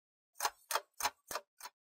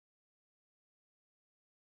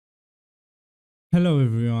Hello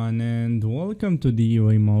everyone and welcome to the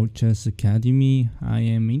IM Chess Academy. I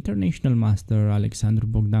am International Master Alexandru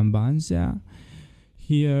Banzea,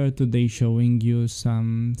 here today showing you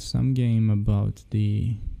some game about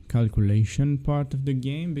the calculation part of the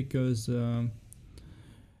game, because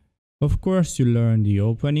of course you learn the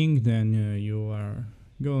opening, then you are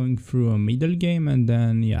going through a middle game, and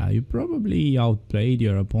then you probably outplayed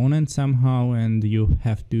your opponent somehow and you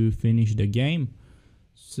have to finish the game.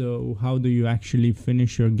 So how do you actually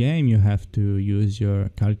finish your game? You have to use your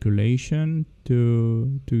calculation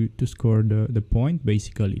to score the point,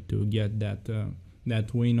 basically, to get that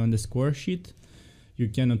win on the score sheet. You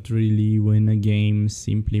cannot really win a game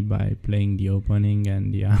simply by playing the opening,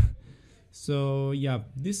 and So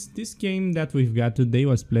this game that we've got today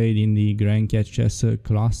was played in the GRENKE Chess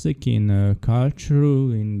Classic in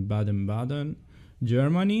Karlsruhe in Baden-Baden,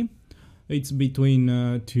 Germany. It's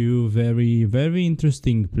between two very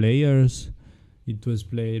interesting players. It was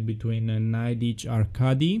played between Naiditsch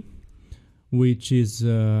Arkadij, which is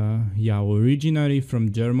originally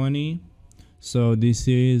from Germany. So this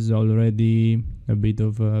is already a bit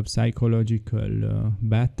of a psychological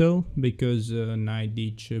battle, because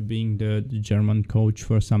Naiditsch, being the German coach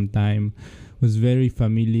for some time, was very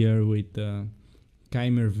familiar with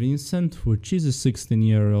Keymer Vincent, which is a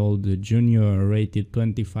 16-year-old junior rated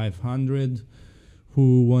 2500,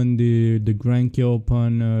 who won the GRENKE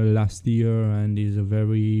Open last year and is a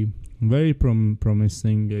very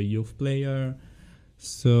promising youth player.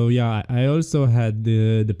 So I also had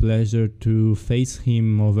the pleasure to face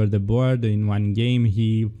him over the board in one game.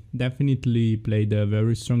 He definitely played a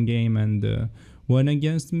very strong game and won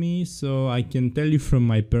against me. So I can tell you from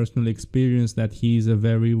my personal experience that he is a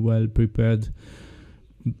very well prepared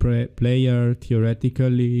player,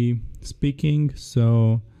 theoretically speaking.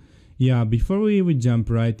 So before we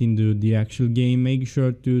jump right into the actual game, make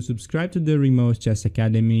sure to subscribe to the IM Chess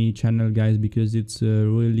Academy channel, guys, because it's a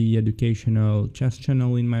really educational chess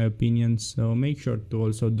channel in my opinion. So make sure to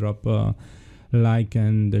also drop a like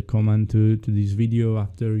and a comment to this video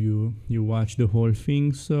after you watch the whole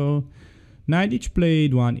thing. So Naiditsch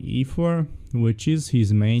played one e4, which is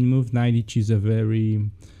his main move. Naiditsch is a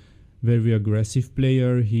very aggressive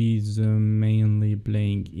player. He's mainly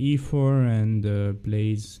playing e4 and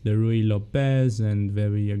plays the Ruy Lopez and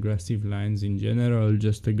very aggressive lines in general,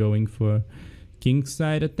 just going for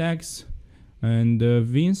Kingside attacks. And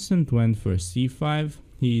Vincent went for c5.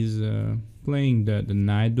 He's playing the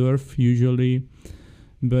Naidorf usually,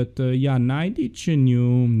 but Naiditsch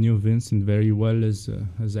knew Vincent very well, as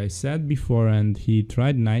I said before, and he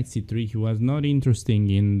tried knight c3. He was not interested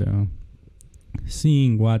in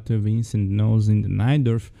seeing what Vincent knows in the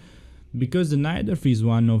Naidorf, because the Naidorf is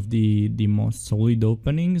one of the most solid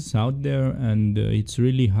openings out there, and it's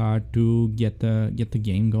really hard to get the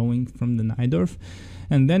game going from the Naidorf.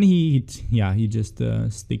 And then he just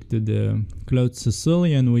stick to the closed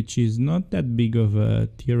Sicilian, which is not that big of a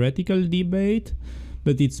theoretical debate,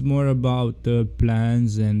 but it's more about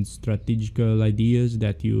plans and strategical ideas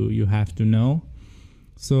that you have to know.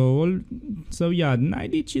 So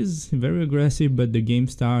Naiditsch is very aggressive, but the game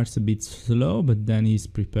starts a bit slow, but then he's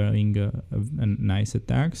preparing a nice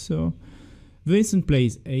attack. So Vincent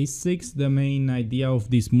plays a6. The main idea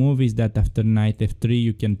of this move is that after knight f3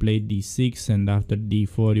 you can play d6, and after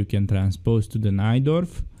d4 you can transpose to the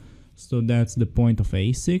Naidorf. So that's the point of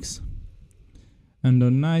a6. And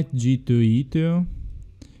on knight g2 e2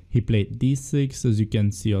 he played d6. As you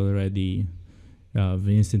can see already,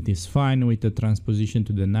 Vincent is fine with the transposition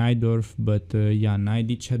to the Naidorf, but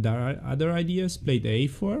Naiditsch had other ideas. Played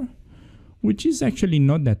a4, which is actually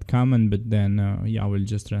not that common, but then we'll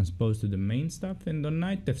just transpose to the main stuff. And on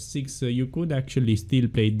knight f6 you could actually still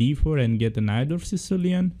play d4 and get a Naidorf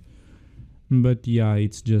Sicilian, but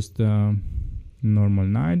it's just normal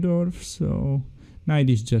Naidorf. So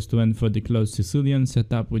Naiditsch just went for the closed Sicilian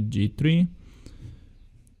setup with g3.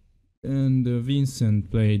 And Vincent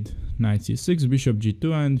played knight c6, bishop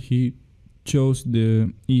g2, and he chose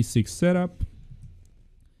the e6 setup.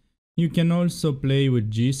 You can also play with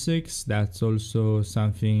g6. That's also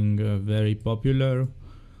something very popular,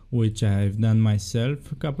 which I've done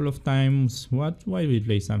myself a couple of times. Why we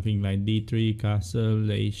play something like d3, castle,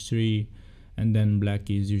 h3, and then black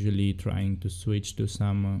is usually trying to switch to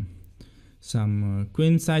some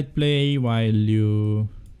queenside play while you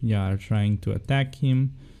are trying to attack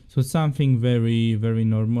him. So something very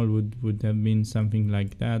normal would have been something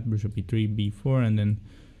like that: bishop e3, b4, and then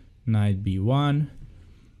knight b1.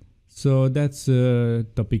 So that's a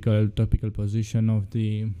topical position of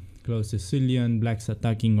the closed Sicilian. Black's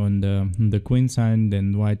attacking on the queen side,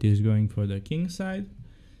 and white is going for the king side.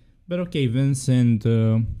 But okay, Vincent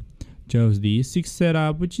chose the e6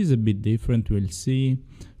 setup, which is a bit different, we'll see.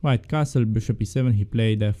 White castle, bishop e7, he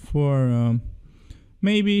played f4.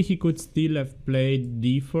 Maybe he could still have played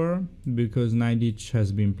d4, because Naiditsch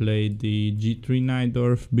has been played the g3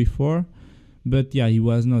 Naidorf before. But yeah, he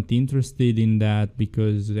was not interested in that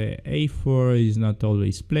because a4 is not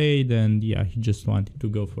always played, and yeah, he just wanted to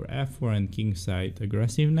go for f4 and kingside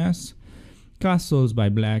aggressiveness. Castles by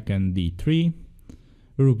black and d3.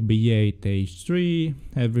 Rook b8, h3,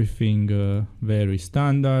 everything very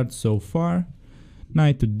standard so far.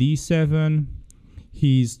 Knight to d7.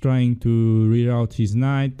 He's trying to reroute his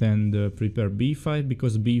knight and prepare b5,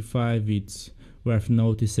 because b5, it's worth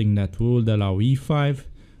noticing that would allow e5,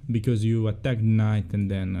 because you attack the knight and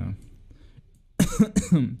then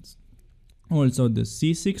also the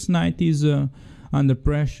c6 knight is under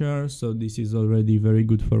pressure, so this is already very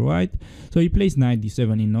good for white. So he plays knight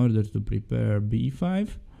d7 in order to prepare b5.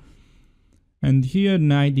 And here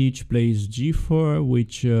Naiditsch plays g4,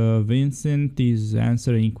 which Vincent is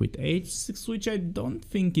answering with h6, which I don't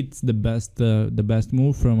think it's the best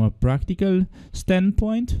move from a practical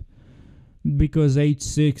standpoint, because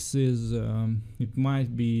h6 is it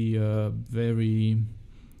might be a very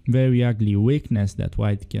ugly weakness that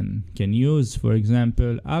white can use. For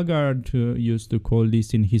example, Agard used to call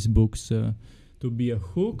this in his books to be a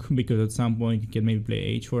hook, because at some point you can maybe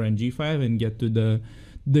play h4 and g5 and get to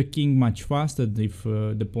the king much faster. If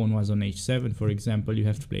the pawn was on h7, for example, you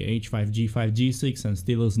have to play h5, g5, g6, and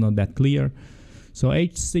still is not that clear. So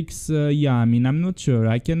h6, yeah, I mean, I'm not sure.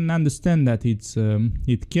 I can understand that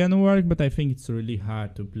it can work, but I think it's really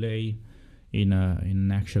hard to play in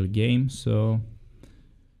an actual game. So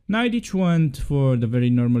Naiditsch went for the very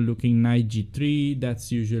normal looking knight g3.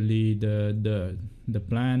 That's usually the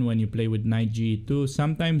plan when you play with knight g2.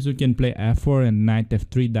 Sometimes you can play f4 and knight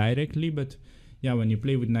f3 directly, but yeah, when you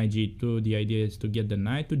play with knight g2, the idea is to get the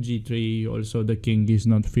knight to g3. Also, the king is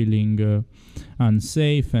not feeling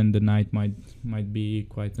unsafe, and the knight might be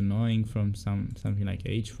quite annoying from something like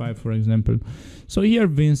h5, for example. So here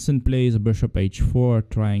Vincent plays bishop h4,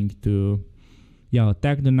 trying to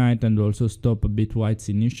attack the knight and also stop a bit white's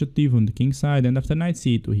initiative on the king side. And after knight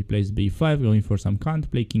c2, he plays b5, going for some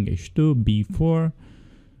counterplay, king h2, b4.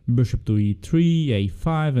 Bishop to e3,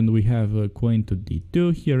 a5, and we have queen to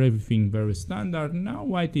d2. Here everything very standard. Now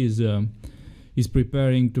white is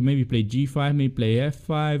preparing to maybe play g5, maybe play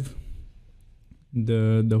f5.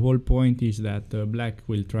 The whole point is that black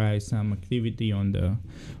will try some activity on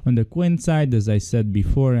the queen side, as I said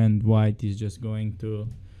before, and white is just going to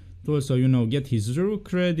also, you know, get his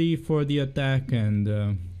rook ready for the attack.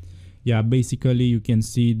 And yeah, basically you can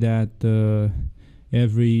see that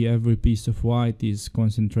every piece of white is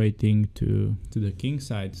concentrating to the king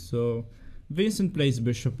side. So Vincent plays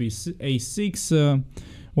bishop a6,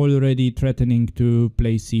 already threatening to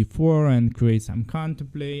play c4 and create some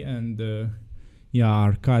counterplay. And yeah,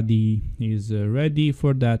 Arkadij is ready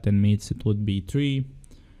for that and meets it with b3.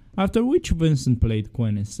 After which Vincent played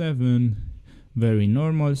queen a7, very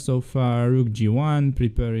normal so far. Rook g1,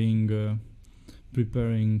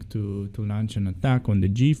 preparing to launch an attack on the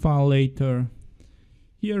g file later.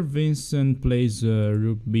 Here Vincent plays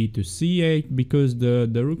rook b to c8, because the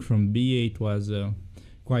rook from b8 was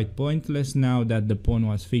quite pointless now that the pawn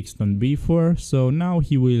was fixed on b4. So now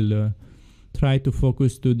he will try to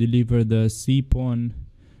focus to deliver the c pawn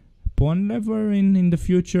lever in the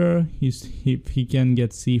future. If he can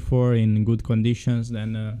get c4 in good conditions,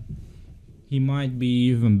 then he might be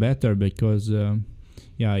even better, because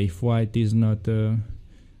yeah, if white is not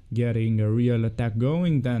getting a real attack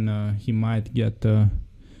going, then he might get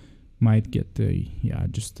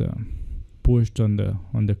just pushed on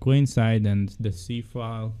the queen side, and the c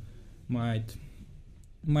file might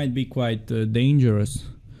be quite dangerous.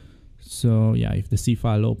 So yeah, if the c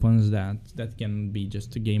file opens, that can be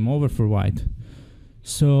just a game over for white.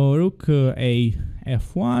 So rook a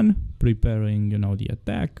f1, preparing, you know, the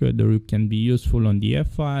attack. The rook can be useful on the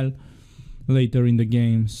f file later in the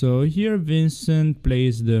game. So here Vincent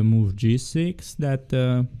plays the move g6. That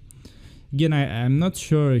again, I'm not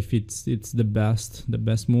sure if it's the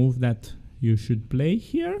best move that you should play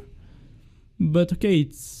here, but okay,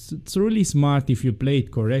 it's really smart if you play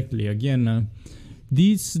it correctly. Again,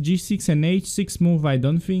 these g6 and h6 move I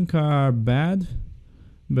don't think are bad,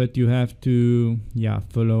 but you have to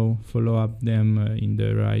follow up them in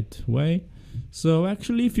the right way. So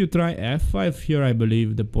actually, if you try f5 here, I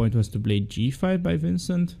believe the point was to play g5 by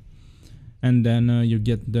Vincent. And then you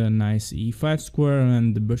get the nice e5 square,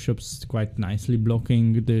 and the bishop's quite nicely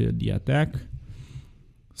blocking the attack.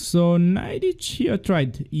 So Naiditsch here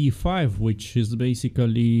tried e5, which is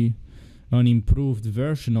basically an improved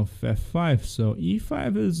version of f5. So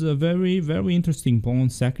e5 is a very, very interesting pawn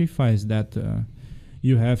sacrifice that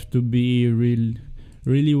you have to be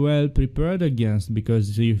really well prepared against,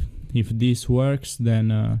 because if this works,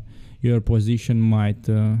 then your position might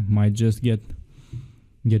just get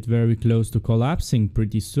very close to collapsing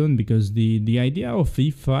pretty soon, because the idea of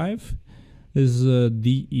e5 is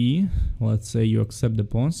de. Let's say you accept the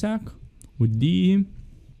pawn sack with de,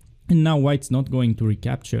 and now white's not going to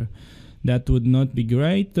recapture. That would not be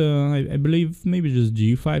great. I believe maybe just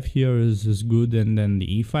g5 here is good, and then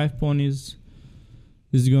the e5 pawn is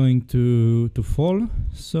going to fall.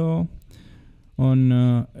 So on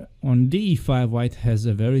d5, white has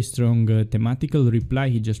a very strong thematical reply.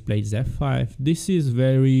 He just plays f5. This is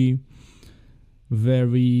very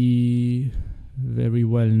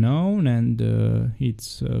well known, and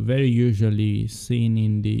it's very usually seen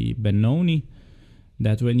in the Benoni,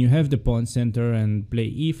 that when you have the pawn center and play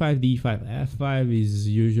e5, d5, f5 is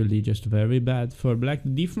usually just very bad for black. The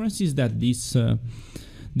difference is that this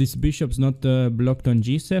bishop's not blocked on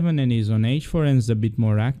g7 and is on h4 and is a bit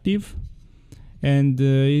more active. And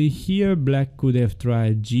here black could have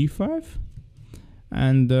tried g5.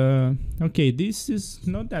 And okay, this is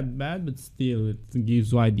not that bad, but still it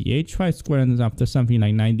gives white the h5 square, and after something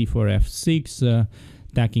like knight d4, f6,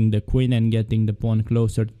 attacking the queen and getting the pawn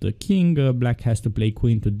closer to the king, black has to play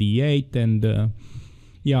queen to d8, and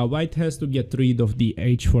yeah, white has to get rid of the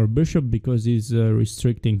h4 bishop because he's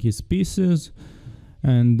restricting his pieces,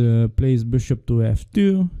 and plays bishop to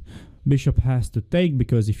f2. Bishop has to take,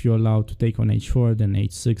 because if you're allowed to take on h4, then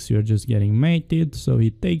h6 you're just getting mated. So he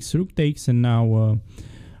takes, rook takes, and now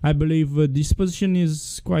I believe this position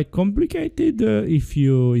is quite complicated if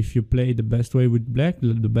you play the best way with black,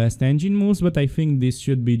 the best engine moves. But I think this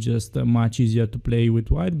should be just much easier to play with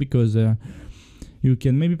white, because you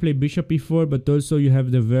can maybe play bishop e4, but also you have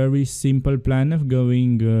the very simple plan of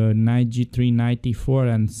going knight g3, knight e4,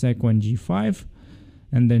 and second g5.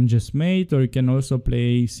 And then just mate, or you can also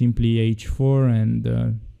play simply h4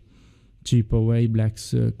 and chip away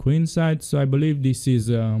black's queen side. So I believe this is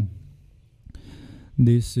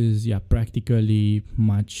yeah, practically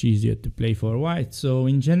much easier to play for white. So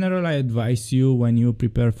in general, I advise you, when you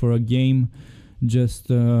prepare for a game, just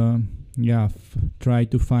yeah, try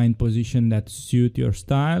to find position that suit your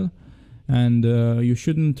style. And you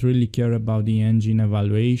shouldn't really care about the engine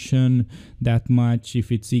evaluation that much, if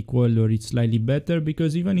it's equal or it's slightly better,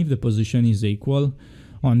 because even if the position is equal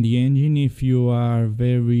on the engine, if you are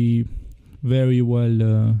very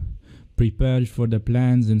well prepared for the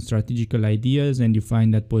plans and strategical ideas, and you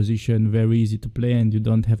find that position very easy to play and you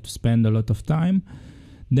don't have to spend a lot of time,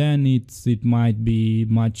 then it might be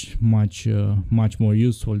much more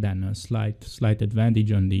useful than a slight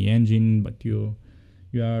advantage on the engine, but you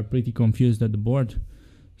are pretty confused at the board.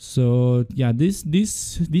 So yeah, this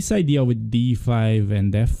idea with d5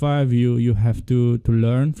 and f5, you have to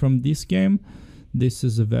learn from this game. This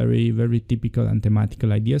is a very typical and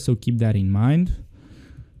thematical idea, so keep that in mind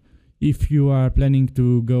if you are planning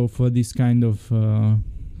to go for this kind of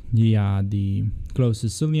yeah, the close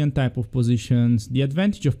Sicilian type of positions. The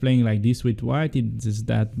advantage of playing like this with white is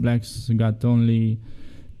that black's got only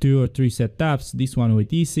 2 or 3 setups, this one with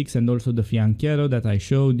e6 and also the fianchetto that I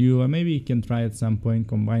showed you. Maybe you can try at some point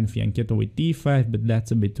combine fianchetto with e5, but that's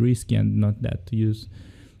a bit risky and not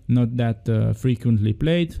that frequently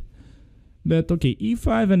played. But okay,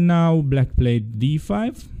 e5, and now black played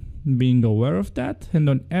d5, being aware of that. And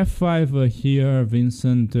on f5 here,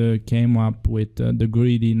 Vincent came up with the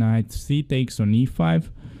greedy knight c takes on e5,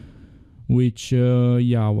 which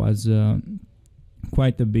yeah, was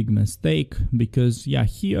quite a big mistake, because yeah,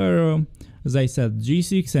 here as I said,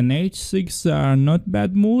 g6 and h6 are not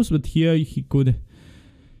bad moves, but here he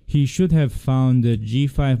should have found the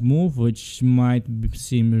g5 move, which might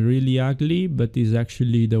seem really ugly, but is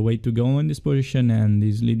actually the way to go in this position and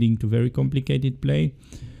is leading to very complicated play.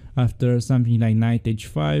 After something like knight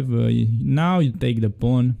h5, now you take the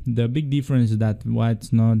pawn. The big difference is that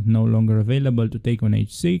white's no longer available to take on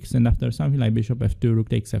h6, and after something like bishop f2, rook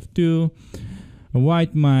takes f2,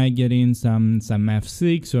 white might get in some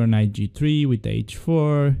f6 or knight g3 with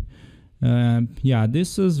h4. Yeah,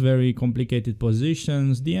 this is very complicated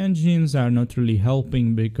positions. The engines are not really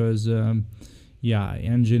helping, because yeah,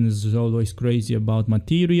 engine is always crazy about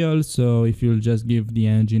material, so if you'll just give the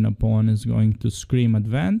engine a pawn, it's going to scream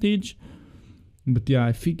advantage. But yeah,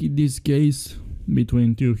 I think in this case,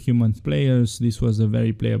 between two human players, this was a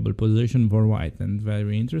very playable position for white and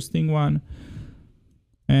very interesting one.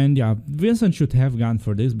 And yeah, Vincent should have gone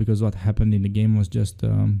for this, because what happened in the game was just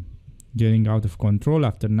getting out of control.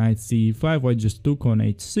 After knight c5, white just took on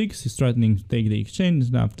h6. He's threatening to take the exchange.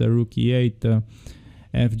 And after rook e8,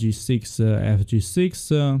 fg6,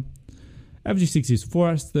 fg6. Fg6 is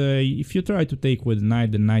forced. If you try to take with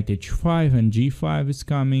knight, then knight h5 and g5 is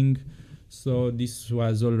coming. So this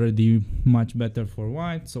was already much better for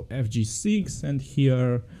white. So fg6, and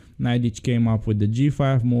here Naiditsch came up with the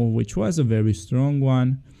g5 move, which was a very strong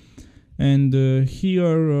one. And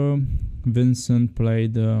here Vincent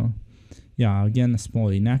played, again a small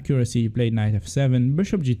inaccuracy. He played knight f7.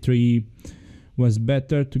 Bishop g3 was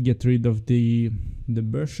better to get rid of the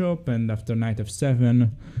bishop, and after knight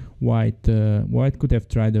f7, white could have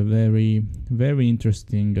tried a very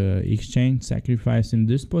interesting exchange sacrifice in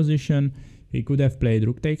this position. He could have played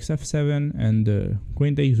rook takes f7 and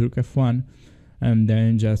queen takes rook f1, and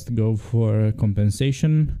then just go for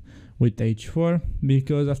compensation with h4,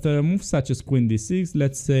 because after a move such as queen d6,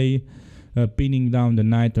 let's say pinning down the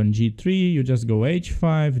knight on g3, you just go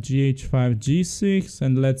h5, gh5, g6,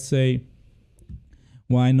 and let's say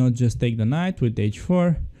why not just take the knight with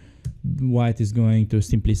h4. White is going to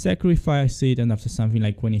simply sacrifice it, and after something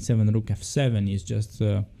like queen e7, rook f7 is just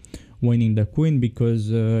winning the queen, because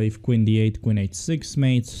if queen d8, queen h6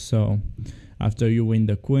 mates, so after you win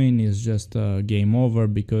the queen is just game over,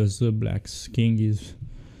 because black's king is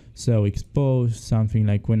so exposed. Something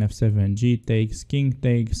like queen f7, g takes, king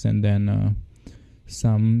takes, and then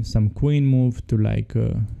some queen move to like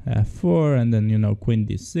f4, and then queen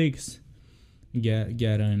d6,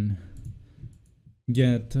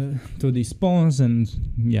 get to these pawns, and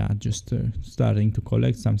just starting to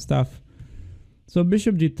collect some stuff. So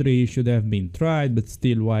bishop g3 should have been tried, but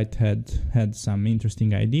still white had some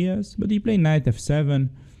interesting ideas. But he played knight f7,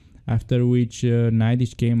 after which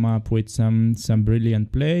Naiditsch came up with some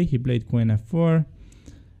brilliant play. He played queen f4,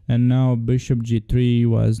 and now bishop g3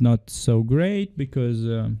 was not so great, because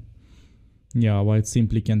white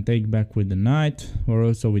simply can take back with the knight, or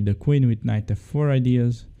also with the queen with knight f4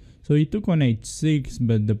 ideas. So he took on h6,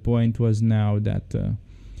 but the point was now that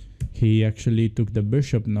he actually took the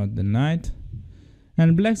bishop, not the knight.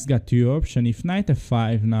 And black's got two options. If knight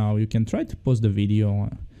f5 now, you can try to pause the video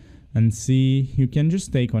and see. You can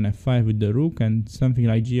just take on f5 with the rook, and something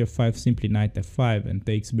like gf5, simply knight f5 and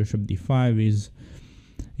takes bishop d5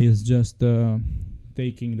 is just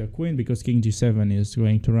taking the queen, because king g7 is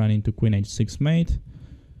going to run into queen h6 mate.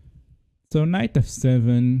 So knight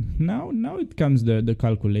f7. Now it comes the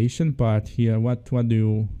calculation part here. What do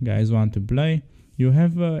you guys want to play? You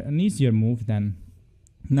have an easier move than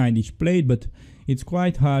Naiditsch played, but it's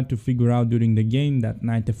quite hard to figure out during the game that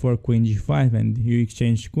knight f4, queen g5, and you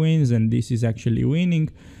exchange queens, and this is actually winning.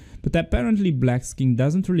 But apparently black's king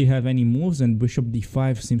doesn't really have any moves, and bishop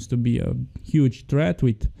d5 seems to be a huge threat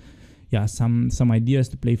with some ideas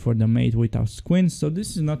to play for the mate without queens. So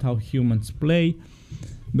this is not how humans play.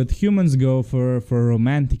 But humans go for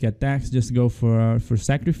romantic attacks, just go for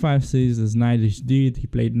sacrifices, as Naiditsch did. He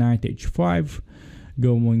played knight h5,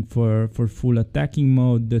 going for full attacking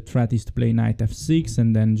mode. The threat is to play knight f6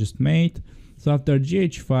 and then just mate. So after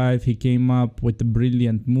gh5, he came up with a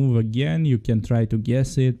brilliant move again. You can try to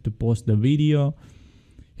guess it, to post the video.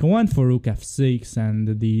 He went for rook f6,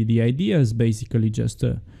 and the idea is basically just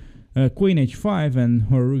queen h5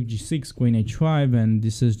 or rook g6, queen h5, and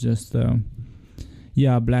this is just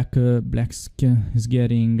black is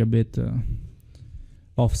getting a bit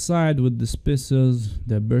offside with these pieces.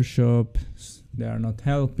 The bishop, they are not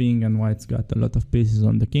helping, and white's got a lot of pieces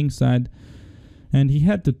on the king side, and he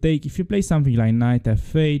had to take. If you play something like knight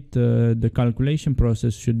f8, the calculation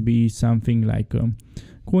process should be something like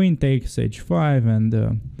queen takes h5,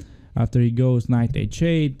 and after he goes knight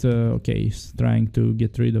h8, okay, he's trying to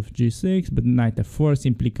get rid of g6, but knight f4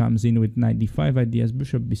 simply comes in with knight d5 ideas,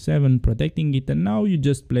 bishop b7, protecting it, and now you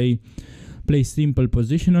just play simple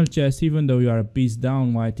positional chess. Even though you are a piece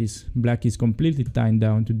down, black is completely tied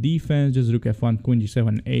down to defense. Just rook f1, queen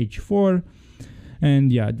g7, h4,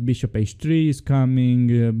 and bishop h3 is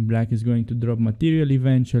coming. Black is going to drop material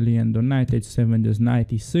eventually, and on knight h7 just knight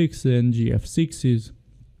e6, and gf6 is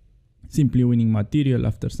simply winning material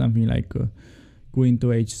after something like queen to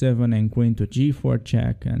h7 and queen to g4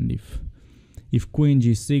 check. And if queen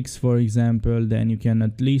g6, for example, then you can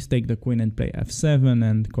at least take the queen and play f7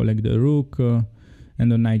 and collect the rook,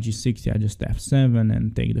 and on knight g6, just f7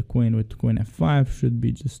 and take the queen with queen f5 should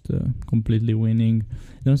be just completely winning.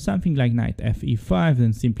 Then something like knight fe5,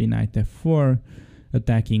 then simply knight f4,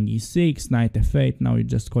 attacking e6, knight f8, now you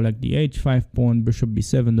just collect the h5 pawn, bishop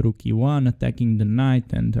b7, rook e1, attacking the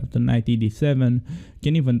knight, and after knight ed7, you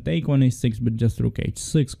can even take on a6, but just rook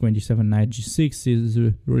h6, queen g7, knight g6 is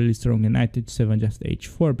really strong, and knight h7, just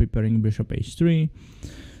h4, preparing bishop h3.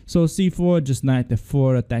 So c4, just knight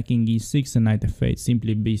f4, attacking e6, and knight f8,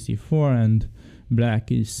 simply bc4, and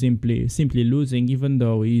black is simply losing, even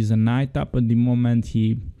though he is a knight up at the moment.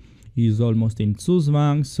 He is almost in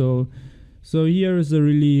Zugzwang. So here is a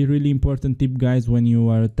really important tip, guys. When you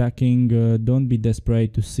are attacking, don't be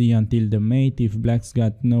desperate to see until the mate. If black's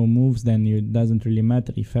got no moves, then it doesn't really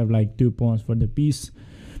matter. If you have like 2 pawns for the piece,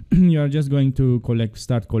 you are just going to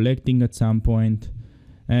start collecting at some point.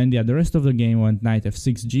 And yeah, the rest of the game went knight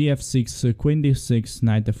f6, gf6, queen d6,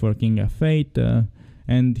 knight f4, king f8.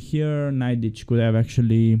 And here Naiditsch could have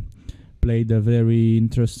actually played a very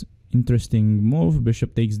interesting move.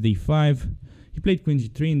 Bishop takes d5. He played queen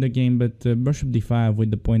g3 in the game, but bishop d5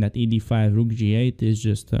 with the point at ed5, rook g8 is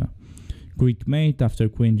just a quick mate after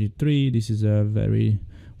queen g3. This is a very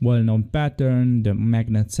well-known pattern. The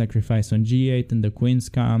magnet sacrifice on g8 and the queens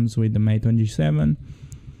comes with the mate on g7.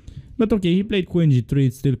 But okay, he played queen g3,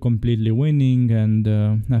 it's still completely winning, and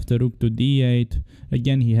after rook to d8,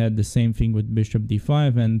 again he had the same thing with bishop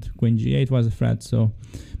d5, and queen g8 was a threat, so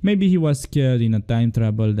maybe he was scared in a time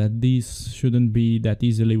trouble that this shouldn't be that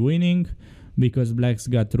easily winning, because black's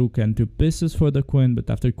got rook and 2 pieces for the queen, but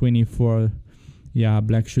after queen e4, yeah,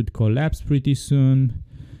 black should collapse pretty soon.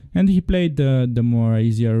 And he played the more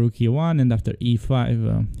easier rook e1, and after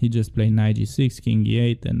e5 he just played knight g6, king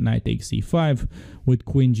e8, and knight takes e5, with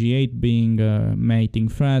queen g8 being a mating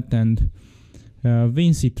threat. And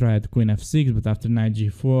Vincent tried queen f6, but after knight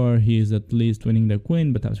g4 he is at least winning the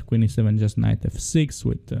queen, but after queen e7 just knight f6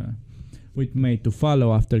 with mate to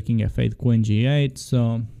follow after king f8, queen g8.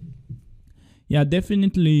 So yeah,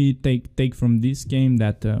 definitely take from this game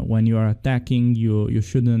that when you are attacking, you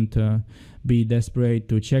shouldn't be desperate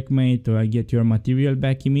to checkmate or get your material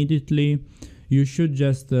back immediately. You should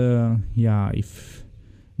just yeah, if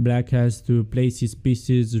black has to place his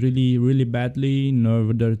pieces really badly in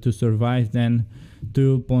order to survive, then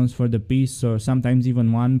 2 pawns for the piece, or sometimes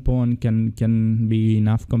even 1 pawn can be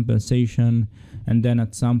enough compensation, and then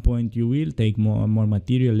at some point you will take more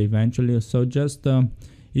material eventually. So just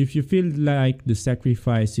if you feel like the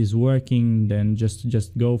sacrifice is working, then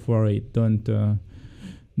just go for it.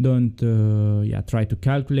 Don't try to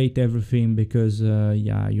calculate everything, because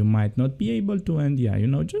yeah, you might not be able to, and yeah, you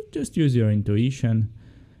know, just use your intuition,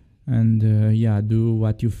 and yeah, do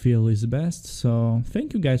what you feel is best. So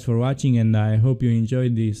thank you guys for watching, and I hope you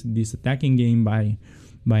enjoyed this attacking game by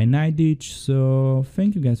Naiditsch. So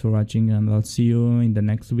thank you guys for watching, and I'll see you in the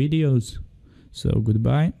next videos. So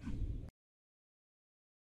goodbye.